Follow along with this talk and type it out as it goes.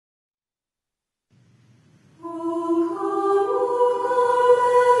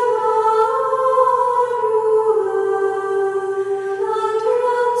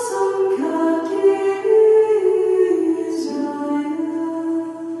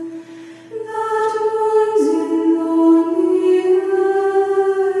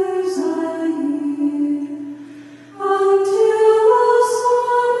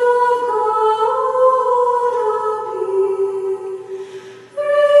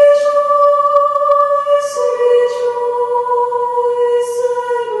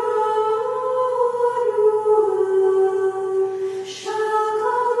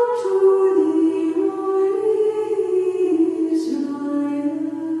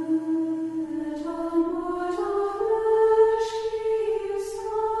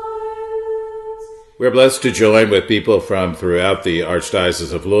We're blessed to join with people from throughout the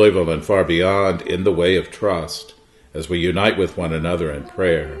Archdiocese of Louisville and far beyond in the way of trust as we unite with one another in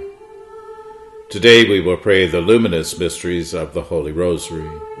prayer. Today we will pray the Luminous mysteries of the Holy Rosary.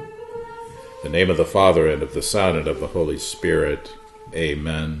 In the name of the Father, and of the Son, and of the Holy Spirit.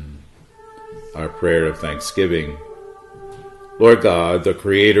 Amen. Our prayer of thanksgiving. Lord God, the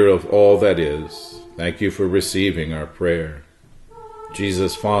Creator of all that is, thank you for receiving our prayer.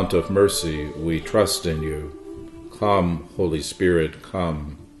 Jesus, font of mercy, we trust in you. Come, Holy Spirit,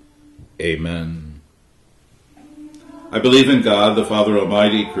 come. Amen. I believe in God, the Father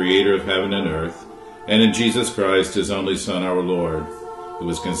Almighty, creator of heaven and earth, and in Jesus Christ, his only Son, our Lord, who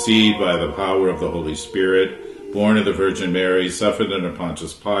was conceived by the power of the Holy Spirit, born of the Virgin Mary, suffered under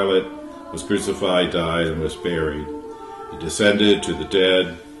Pontius Pilate, was crucified, died, and was buried. He descended to the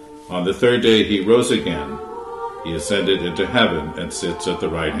dead. On the third day he rose again. He ascended into heaven and sits at the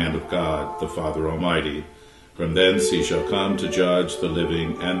right hand of God, the Father Almighty. From thence he shall come to judge the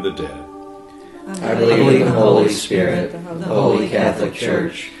living and the dead. I believe in the Holy Spirit, the Holy Catholic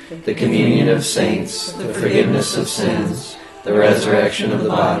Church, the communion of saints, the forgiveness of sins, the resurrection of the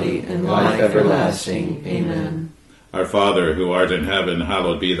body, and life everlasting. Amen. Our Father, who art in heaven,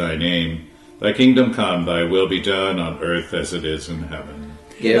 hallowed be thy name. Thy kingdom come, thy will be done on earth as it is in heaven.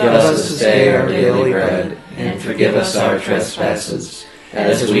 Give us this day our daily bread, and forgive us our trespasses,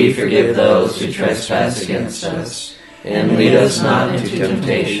 as we forgive those who trespass against us. And lead us not into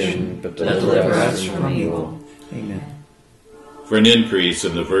temptation, but deliver us from evil. Amen. For an increase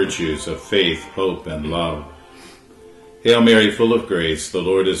in the virtues of faith, hope, and love. Hail Mary, full of grace, the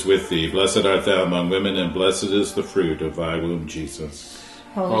Lord is with thee. Blessed art thou among women, and blessed is the fruit of thy womb, Jesus.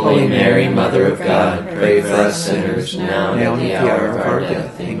 Holy Mary, Mother of God, pray for us sinners, now and at the hour of our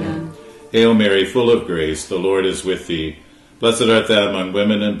death. Amen. Hail Mary, full of grace, the Lord is with thee. Blessed art thou among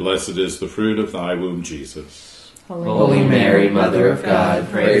women, and blessed is the fruit of thy womb, Jesus. Holy Mary, Mother of God,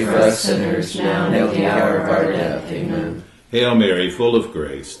 pray for us sinners, now and at the hour of our death. Amen. Hail Mary, full of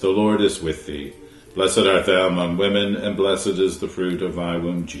grace, the Lord is with thee. Blessed art thou among women, and blessed is the fruit of thy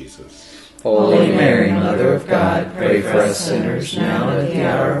womb, Jesus. Holy Mary, Mother of God, pray for us sinners, now and at the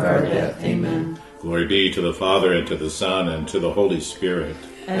hour of our death. Amen. Glory be to the Father, and to the Son, and to the Holy Spirit.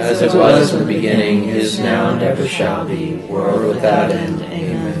 As it was in the beginning, is now, and ever shall be, world without end.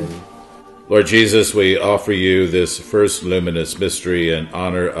 Amen. Lord Jesus, we offer you this first luminous mystery in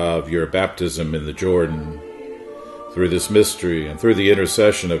honor of your baptism in the Jordan. Through this mystery, and through the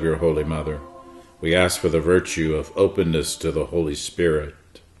intercession of your Holy Mother, we ask for the virtue of openness to the Holy Spirit.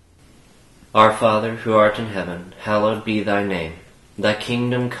 Our Father, who art in heaven, hallowed be thy name. Thy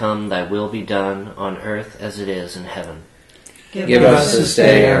kingdom come, thy will be done, on earth as it is in heaven. Give us this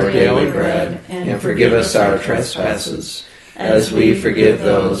day our daily bread, and forgive us our trespasses, as we forgive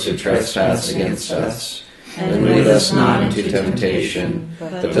those who trespass against us. And lead us not into temptation,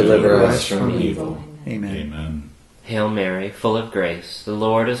 but deliver us from evil. Amen. Amen. Hail Mary, full of grace, the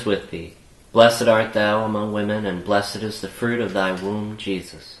Lord is with thee. Blessed art thou among women, and blessed is the fruit of thy womb,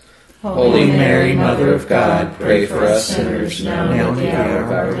 Jesus. Holy Mary, Mother of God, pray for us sinners, now and at the hour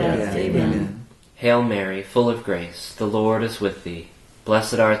of our death. Amen. Hail Mary, full of grace, the Lord is with thee.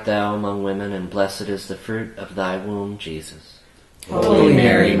 Blessed art thou among women, and blessed is the fruit of thy womb, Jesus. Holy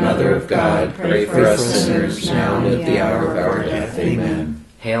Mary, Mother of God, pray for us sinners, now and at the hour of our death. Amen.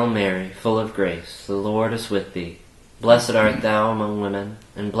 Hail Mary, full of grace, the Lord is with thee. Blessed art thou among women,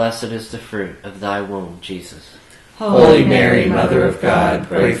 and blessed is the fruit of thy womb, Jesus. Holy Mary, Mother of God,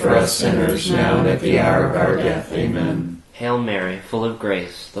 pray for us sinners, now and at the hour of our death. Amen. Hail Mary, full of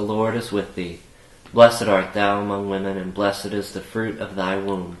grace, the Lord is with thee. Blessed art thou among women, and blessed is the fruit of thy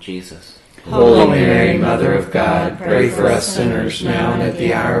womb, Jesus. Holy Mary, Mother of God, pray for us sinners, now and at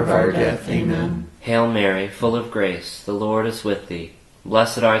the hour of our death. Amen. Hail Mary, full of grace, the Lord is with thee.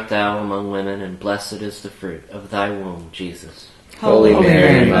 Blessed art thou among women, and blessed is the fruit of thy womb, Jesus. Holy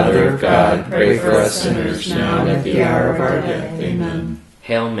Mary, Mother of God, pray for us sinners, now and at the hour of our death. Amen.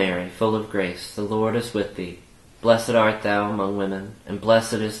 Hail Mary, full of grace, the Lord is with thee. Blessed art thou among women, and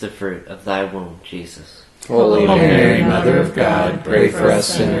blessed is the fruit of thy womb, Jesus. Holy Mary, Mother of God, pray for us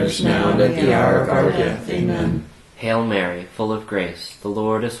sinners, now and at the hour of our death. Amen. Hail Mary, full of grace, the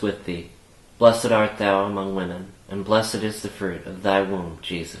Lord is with thee. Blessed art thou among women, and blessed is the fruit of thy womb,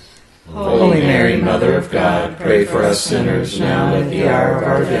 Jesus. Holy Mary, Mother of God, pray for us sinners, now and at the hour of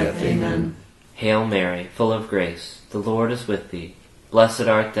our death. Amen. Hail Mary, full of grace, the Lord is with thee. Blessed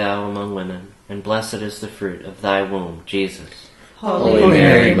art thou among women, and blessed is the fruit of thy womb, Jesus. Holy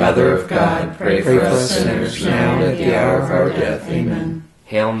Mary, Mother of God, pray for us sinners, now and at the hour of our death. Amen.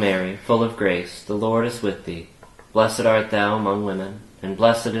 Hail Mary, full of grace, the Lord is with thee. Blessed art thou among women, and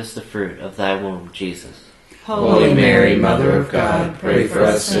blessed is the fruit of thy womb, Jesus. Holy Mary, Mother of God, pray for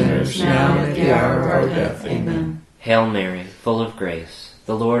us sinners, now and at the hour of our death. Amen. Hail Mary, full of grace,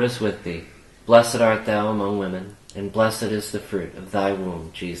 the Lord is with thee. Blessed art thou among women, and blessed is the fruit of thy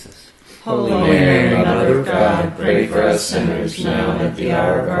womb, Jesus. Holy Mary, Mother of God, pray for us sinners, now and at the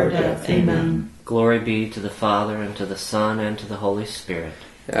hour of our death. Amen. Glory be to the Father, and to the Son, and to the Holy Spirit.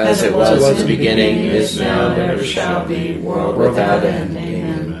 As it was in the beginning, is now, and ever shall be, world without end.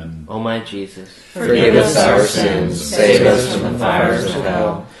 Amen. O my Jesus, forgive us our sins, save us from the fires of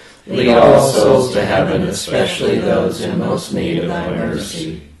hell. Lead all souls to heaven, especially those in most need of thy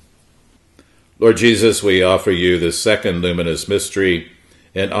mercy. Lord Jesus, we offer you the second luminous mystery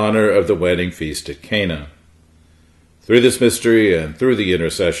in honor of the wedding feast at Cana. Through this mystery and through the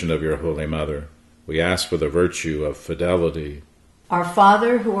intercession of your Holy Mother, we ask for the virtue of fidelity. Our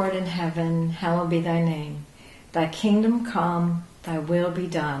Father, who art in heaven, hallowed be thy name. Thy kingdom come, thy will be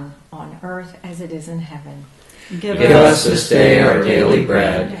done, on earth as it is in heaven. Give us this day our daily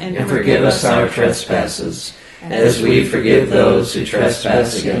bread, and forgive us our trespasses, as we forgive those who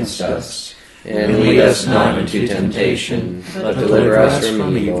trespass against us. And lead us not into temptation, but deliver us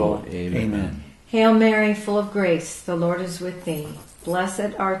from evil. Amen. Hail Mary, full of grace, the Lord is with thee.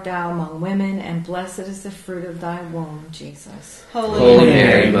 Blessed art thou among women, and blessed is the fruit of thy womb, Jesus. Holy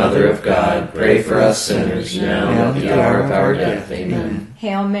Mary, Mother of God, pray for us sinners, now and at the hour of our death. Amen.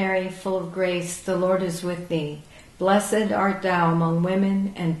 Hail Mary, full of grace, the Lord is with thee. Blessed art thou among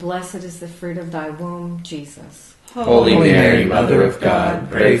women, and blessed is the fruit of thy womb, Jesus. Holy Mary, Mother of God,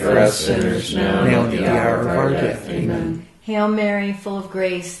 pray for us sinners, now and at the hour of our death. Amen. Hail Mary, full of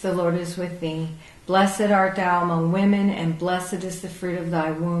grace, the Lord is with thee. Blessed art thou among women, and blessed is the fruit of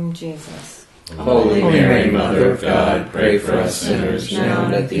thy womb, Jesus. Holy Mary, Mother of God, pray for us sinners, now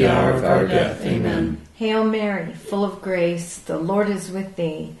and at the hour of our death. Amen. Hail Mary, full of grace, the Lord is with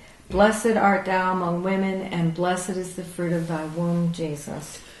thee. Blessed art thou among women, and blessed is the fruit of thy womb,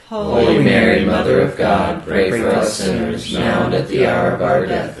 Jesus. Holy Mary, Mother of God, pray for us sinners, now and at the hour of our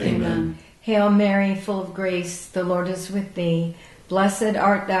death. Amen. Hail Mary, full of grace, the Lord is with thee. Blessed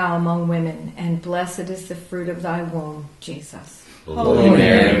art thou among women, and blessed is the fruit of thy womb, Jesus. Holy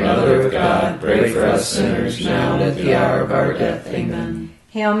Mary, Mother of God, pray for us sinners, now and at the hour of our death. Amen.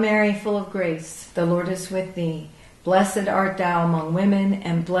 Hail Mary, full of grace, the Lord is with thee. Blessed art thou among women,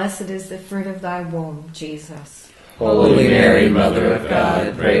 and blessed is the fruit of thy womb, Jesus. Holy Mary, Mother of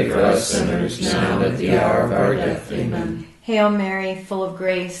God, pray for us sinners, now and at the hour of our death. Amen. Hail Mary, full of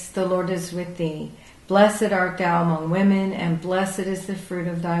grace, the Lord is with thee. Blessed art thou among women, and blessed is the fruit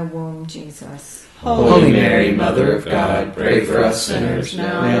of thy womb, Jesus. Holy Mary, Mother of God, pray for us sinners,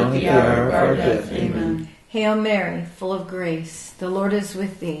 now and at the hour of our death. Amen. Hail Mary, full of grace, the Lord is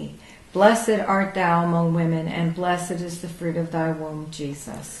with thee. Blessed art thou among women, and blessed is the fruit of thy womb,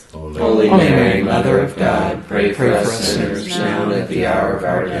 Jesus. Holy Mary, Mother of God, pray for us sinners, now and at the hour of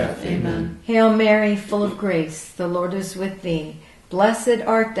our death. Amen. Hail Mary, full of grace, the Lord is with thee. Blessed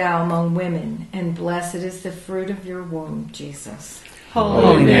art thou among women, and blessed is the fruit of your womb, Jesus.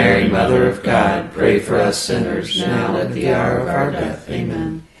 Holy Mary, Mother of God, pray for us sinners, now and at the hour of our death.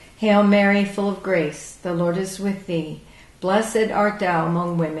 Amen. Hail Mary, full of grace, the Lord is with thee. Blessed art thou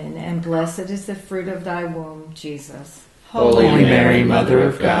among women, and blessed is the fruit of thy womb, Jesus. Holy Mary, Mother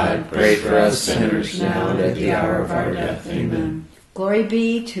of God, pray for us sinners, now and at the hour of our death. Amen. Glory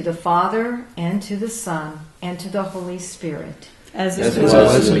be to the Father, and to the Son, and to the Holy Spirit. As it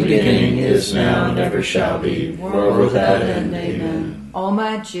was in the beginning, is now, and ever shall be, world without end. Amen. O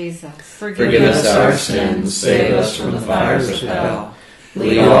my Jesus, forgive us our sins, save us from the fires of hell.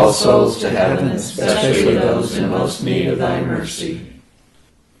 Lead all souls to heaven, especially those in most need of thy mercy.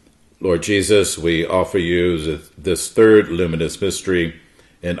 Lord Jesus, we offer you this third luminous mystery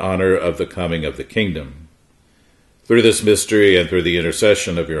in honor of the coming of the kingdom. Through this mystery and through the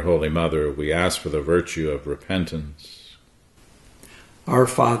intercession of your Holy Mother, we ask for the virtue of repentance. Our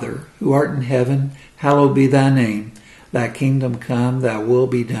Father, who art in heaven, hallowed be thy name. Thy kingdom come, thy will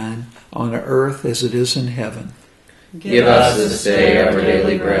be done, on earth as it is in heaven. Give us this day our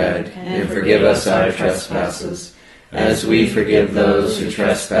daily bread, and forgive us our trespasses, as we forgive those who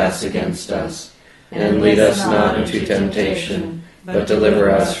trespass against us. And lead us not into temptation, but deliver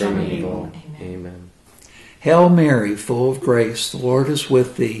us from evil. Amen. Hail Mary, full of grace, the Lord is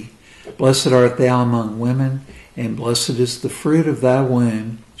with thee. Blessed art thou among women, and blessed is the fruit of thy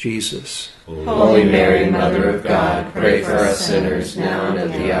womb, Jesus. Holy Mary, Mother of God, pray for us sinners, now and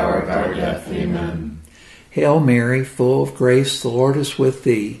at the hour of our death. Amen. Hail Mary, full of grace, the Lord is with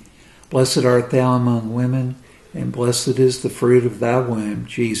thee. Blessed art thou among women, and blessed is the fruit of thy womb,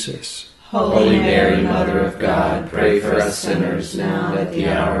 Jesus. Holy Mary, Mother of God, pray for us sinners now and at the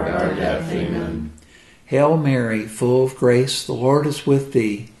hour of our death. Amen. Hail Mary, full of grace, the Lord is with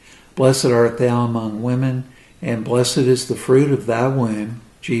thee. Blessed art thou among women, and blessed is the fruit of thy womb,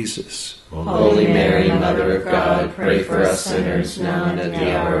 Jesus. Holy Mary, Mother of God, pray for us sinners now and at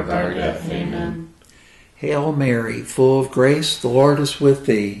the hour of our death. Amen. Hail Mary, full of grace, the Lord is with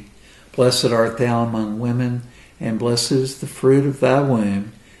thee. Blessed art thou among women, and blessed is the fruit of thy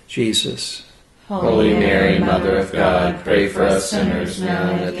womb, Jesus. Holy Mary, Mother of God, pray for us sinners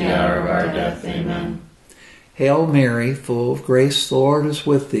now and at the hour of our death. Amen. Hail Mary, full of grace, the Lord is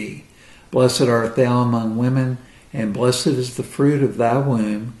with thee. Blessed art thou among women, and blessed is the fruit of thy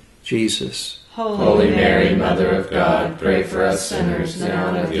womb, Jesus. Holy Mary, Mother of God, pray for us sinners now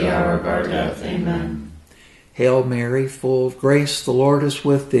and at the hour of our death. Amen. Hail Mary, full of grace, the Lord is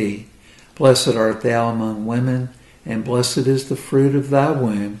with thee. Blessed art thou among women, and blessed is the fruit of thy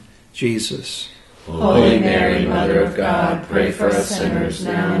womb, Jesus. Holy Mary, Mother of God, pray for us sinners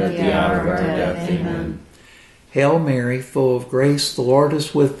now and at the hour of our death. Amen. Hail Mary, full of grace, the Lord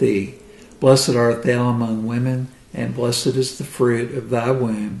is with thee. Blessed art thou among women, and blessed is the fruit of thy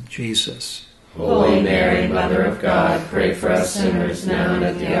womb, Jesus. Holy Mary, Mother of God, pray for us sinners now and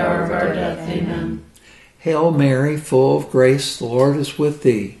at the hour of our death. Amen. Hail Mary, full of grace, the Lord is with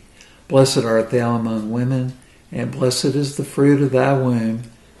thee. Blessed art thou among women, and blessed is the fruit of thy womb,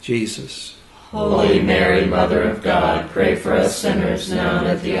 Jesus. Holy Mary, Mother of God, pray for us sinners now and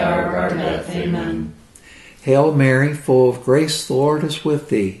at the hour of our death. Amen. Hail Mary, full of grace, the Lord is with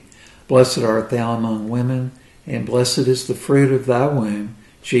thee. Blessed art thou among women, and blessed is the fruit of thy womb,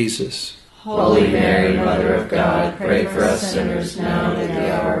 Jesus. Holy Mary, Mother of God, pray for us sinners now and at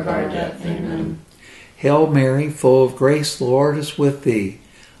the hour of our death. Amen. Hail Mary, full of grace, the Lord is with thee.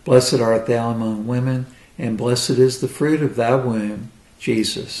 Blessed art thou among women, and blessed is the fruit of thy womb,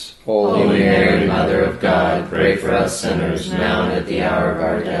 Jesus. Holy Mary, Mother of God, pray for us sinners now and at the hour of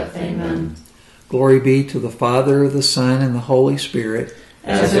our death. Amen. Glory be to the Father, the Son, and the Holy Spirit,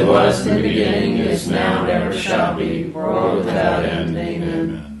 as it was in the beginning, is now, and ever shall be, world without end.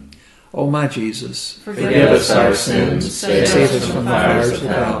 Amen. O my Jesus, forgive us our sins, save us from the fires of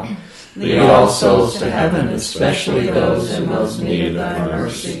hell. Lead all souls to heaven, especially those in most need of thy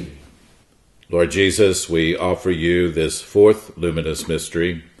mercy. Lord Jesus, we offer you this fourth luminous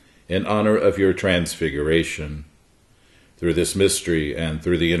mystery in honor of your transfiguration. Through this mystery and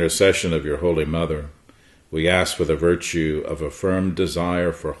through the intercession of your Holy Mother, we ask for the virtue of a firm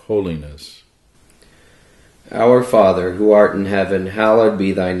desire for holiness. Our Father, who art in heaven, hallowed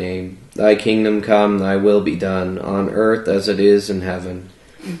be thy name. Thy kingdom come, thy will be done, on earth as it is in heaven.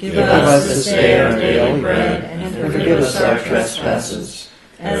 Give us this day our daily bread, and forgive us our trespasses,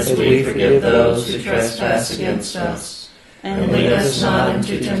 as we forgive those who trespass against us. And lead us not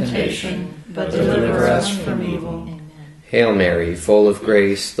into temptation, but deliver us from evil. Hail Mary, full of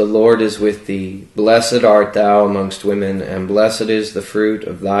grace, the Lord is with thee. Blessed art thou amongst women, and blessed is the fruit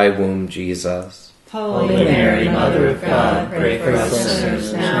of thy womb, Jesus. Holy Mary, Mother of God, pray for us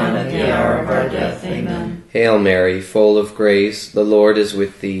sinners now and at the hour of our death. Amen. Hail Mary, full of grace, the Lord is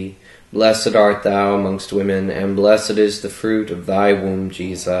with thee. Blessed art thou amongst women, and blessed is the fruit of thy womb,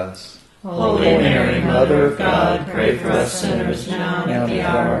 Jesus. Holy Mary, Mother of God, pray for us sinners now and at the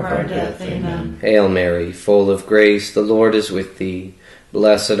hour of our death. Amen. Hail Mary, full of grace, the Lord is with thee.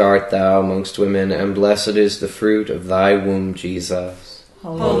 Blessed art thou amongst women, and blessed is the fruit of thy womb, Jesus.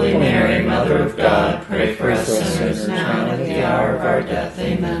 Holy Mary, Mother of God, pray for us sinners now and at the hour of our death.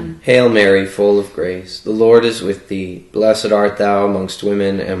 Amen. Hail Mary, full of grace, the Lord is with thee. Blessed art thou amongst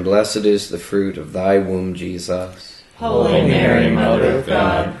women, and blessed is the fruit of thy womb, Jesus. Holy Mary, Mother of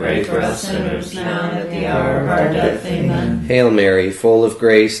God, pray for us sinners now and at the hour of our death. Amen. Hail Mary, full of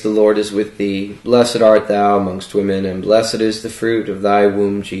grace, the Lord is with thee. Blessed art thou amongst women, and blessed is the fruit of thy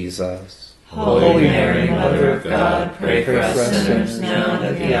womb, Jesus. Holy Mary, Mother of God, pray for us sinners now and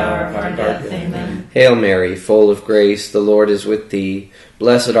at the hour of our death. Amen. Hail Mary, full of grace, the Lord is with thee.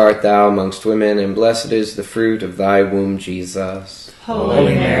 Blessed art thou amongst women, and blessed is the fruit of thy womb, Jesus.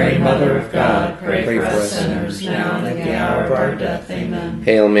 Holy Mary, Mother of God, pray for us sinners now and at the hour of our death. Amen.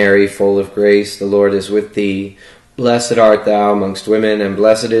 Hail Mary, full of grace, the Lord is with thee. Blessed art thou amongst women, and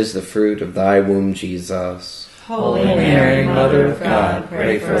blessed is the fruit of thy womb, Jesus. Holy Mary, Mother of God,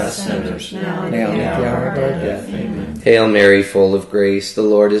 pray for us sinners now and at the hour of our death. Amen. Hail Mary, full of grace, the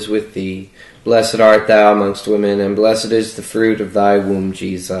Lord is with thee. Blessed art thou amongst women, and blessed is the fruit of thy womb,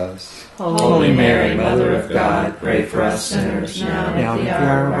 Jesus. Holy Mary, Mother of God, pray for us sinners now and at the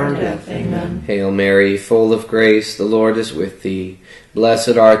hour of our death. Amen. Hail Mary, full of grace, the Lord is with thee.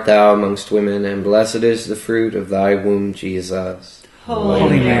 Blessed art thou amongst women, and blessed is the fruit of thy womb, Jesus.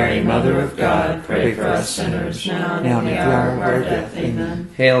 Holy Mary, Mother of God, pray for us sinners, now and at the hour of our death. Amen.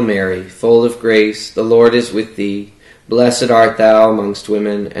 Hail Mary, full of grace, the Lord is with thee. Blessed art thou amongst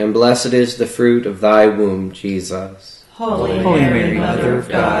women, and blessed is the fruit of thy womb, Jesus. Holy Mary, Mother of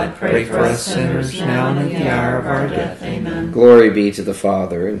God, pray for us sinners, now and at the hour of our death. Amen. Glory be to the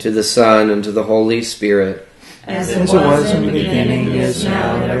Father, and to the Son, and to the Holy Spirit. As it was in the beginning, is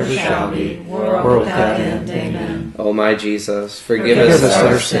now, and ever shall be, world without end. Amen. O my Jesus, forgive Forgive us us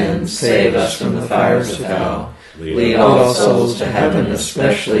our sins, save us from the fires of hell. Lead all souls to heaven,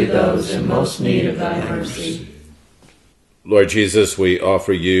 especially those in most need of thy mercy. Lord Jesus, we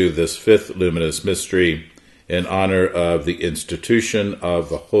offer you this fifth luminous mystery in honor of the institution of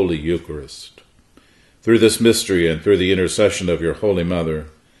the Holy Eucharist. Through this mystery and through the intercession of your Holy Mother,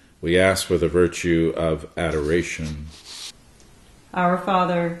 we ask for the virtue of adoration. Our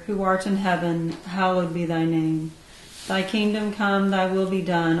Father, who art in heaven, hallowed be thy name. Thy kingdom come, thy will be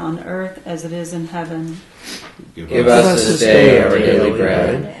done on earth as it is in heaven. Give us this day our daily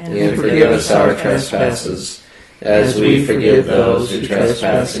bread, and forgive us our trespasses, as we forgive those who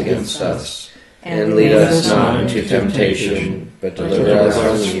trespass against us. And lead us not into temptation, but deliver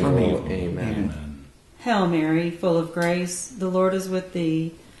us from evil. Amen. Hail Mary, full of grace, the Lord is with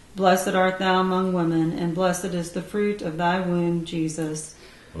thee. Blessed art thou among women, and blessed is the fruit of thy womb, Jesus.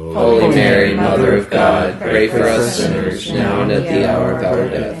 Holy Mary, Mother of God, pray for us sinners, now and at the hour of our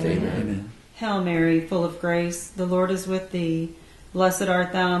death. Amen. Hail Mary, full of grace, the Lord is with thee. Blessed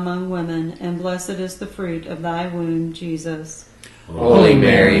art thou among women, and blessed is the fruit of thy womb, Jesus. Holy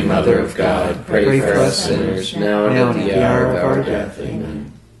Mary, Mother of God, pray for us sinners, now and at the hour of our death.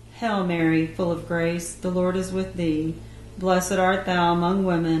 Amen. Hail Mary, full of grace, the Lord is with thee. Blessed art thou among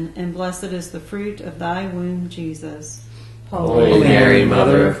women, and blessed is the fruit of thy womb, Jesus. Holy Mary,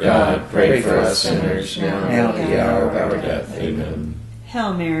 Mother of God, pray for us sinners, now and at the hour of our death. Amen.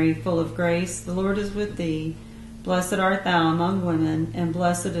 Hail Mary, full of grace, the Lord is with thee. Blessed art thou among women, and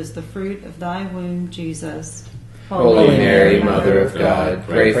blessed is the fruit of thy womb, Jesus. Holy Mary, Mother of God,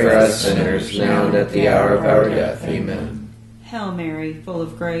 pray for us sinners, now and at the hour of our death. Amen. Hail Mary, full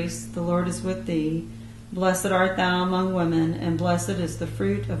of grace, the Lord is with thee. Blessed art thou among women, and blessed is the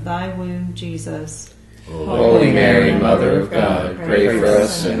fruit of thy womb, Jesus. Holy Mary, Mother of God, pray for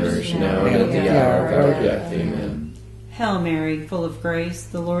us sinners, now and at the hour of our death. Amen. Hail Mary, full of grace,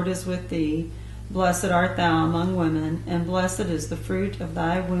 the Lord is with thee. Blessed art thou among women, and blessed is the fruit of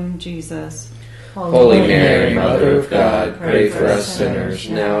thy womb, Jesus. Holy Mary, Mother of God, pray for us sinners,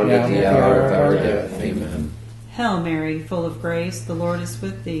 now and at the hour of our death. Amen. Hail Mary, full of grace, the Lord is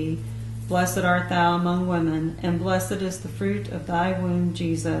with thee. Blessed art thou among women, and blessed is the fruit of thy womb,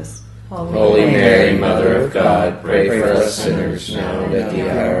 Jesus. Holy Mary, Mother of God, pray for us sinners, now and at the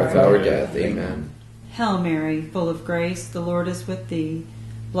hour of our death. Amen. Hail Mary, full of grace, the Lord is with thee.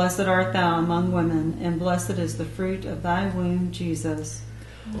 Blessed art thou among women, and blessed is the fruit of thy womb, Jesus.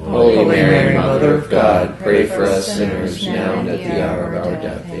 Holy Mary, Mother of God, pray for us sinners, now and at the hour of our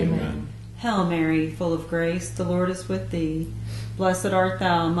death. Amen. Hail Mary, full of grace, the Lord is with thee. Blessed art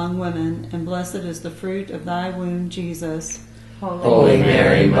thou among women, and blessed is the fruit of thy womb, Jesus. Holy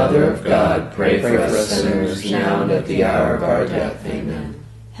Mary, Mother of God, pray for us sinners, now and at the hour of our death. Amen.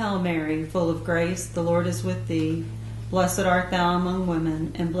 Hail Mary, full of grace, the Lord is with thee. Blessed art thou among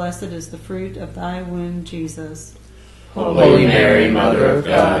women, and blessed is the fruit of thy womb, Jesus. Holy Mary, Mother of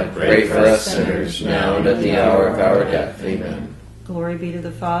God, pray for us sinners, now and at the hour of our death. Amen. Glory be to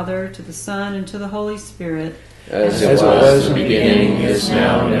the Father, to the Son, and to the Holy Spirit. As it was in the beginning, is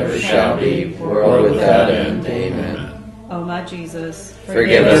now, and ever shall be, world without end. Amen. O my Jesus,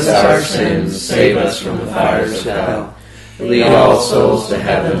 forgive us our sins, save us from the fires of hell. Lead all souls to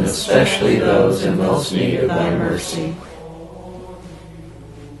heaven, especially those in most need of thy mercy.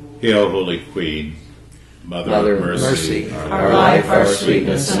 Hail, Holy Queen, Mother of mercy, our life, our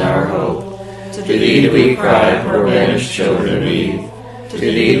sweetness, and our hope. To thee do we cry, poor banished children of Eve. To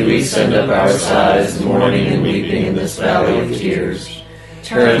thee do we send up our sighs, mourning and weeping in this valley of tears.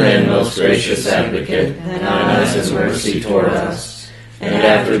 Turn then, most gracious Advocate, thine eyes of mercy toward us, and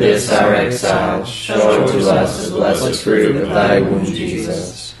after this our exile, show to us the blessed fruit of thy womb,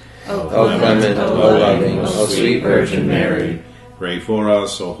 Jesus. O clement, O loving, O sweet Virgin Mary, pray for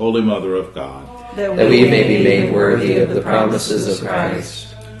us, O Holy Mother of God, that we may be made worthy of the promises of Christ.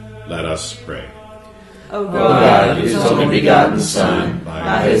 Let us pray. O God, whose only begotten Son,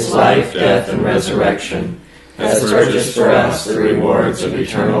 by his life, death, and resurrection, has purchased for us the rewards of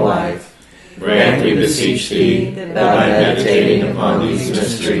eternal life, grant, we beseech thee, that by meditating upon these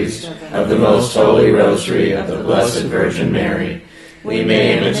mysteries of the most holy Rosary of the Blessed Virgin Mary, we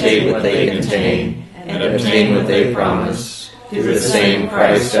may imitate what they contain and obtain what they promise. through the same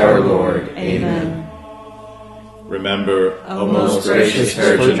Christ our Lord. Amen. Remember, O most gracious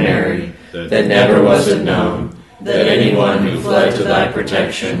Virgin Mary, that never was it known that anyone who fled to thy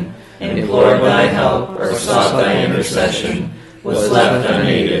protection, implored thy help, or sought thy intercession, was left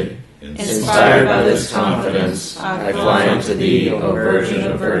unaided. Inspired by this confidence, I fly unto thee, O Virgin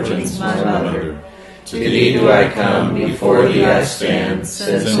of Virgins, my Mother. To thee do I come, before thee I stand,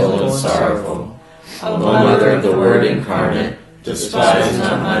 sinful and sorrowful. O Mother of the Word incarnate, despise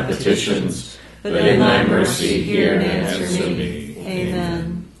not my petitions, but in thy mercy hear and answer me.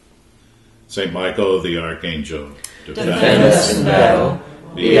 Amen. Saint Michael the Archangel, Defend us in battle.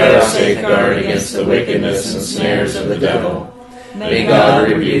 Be our safeguard against the wickedness and snares of the devil. May God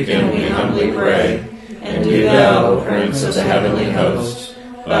rebuke him, we humbly pray. And do thou, O Prince of the heavenly host,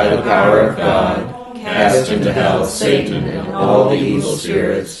 by the power of God, cast into hell Satan and all the evil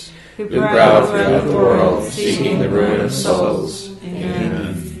spirits who prowl throughout the world, seeking the ruin of souls.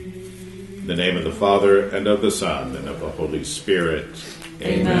 Amen. In the name of the Father, and of the Son, and of the Holy Spirit.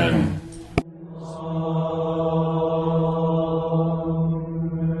 Amen.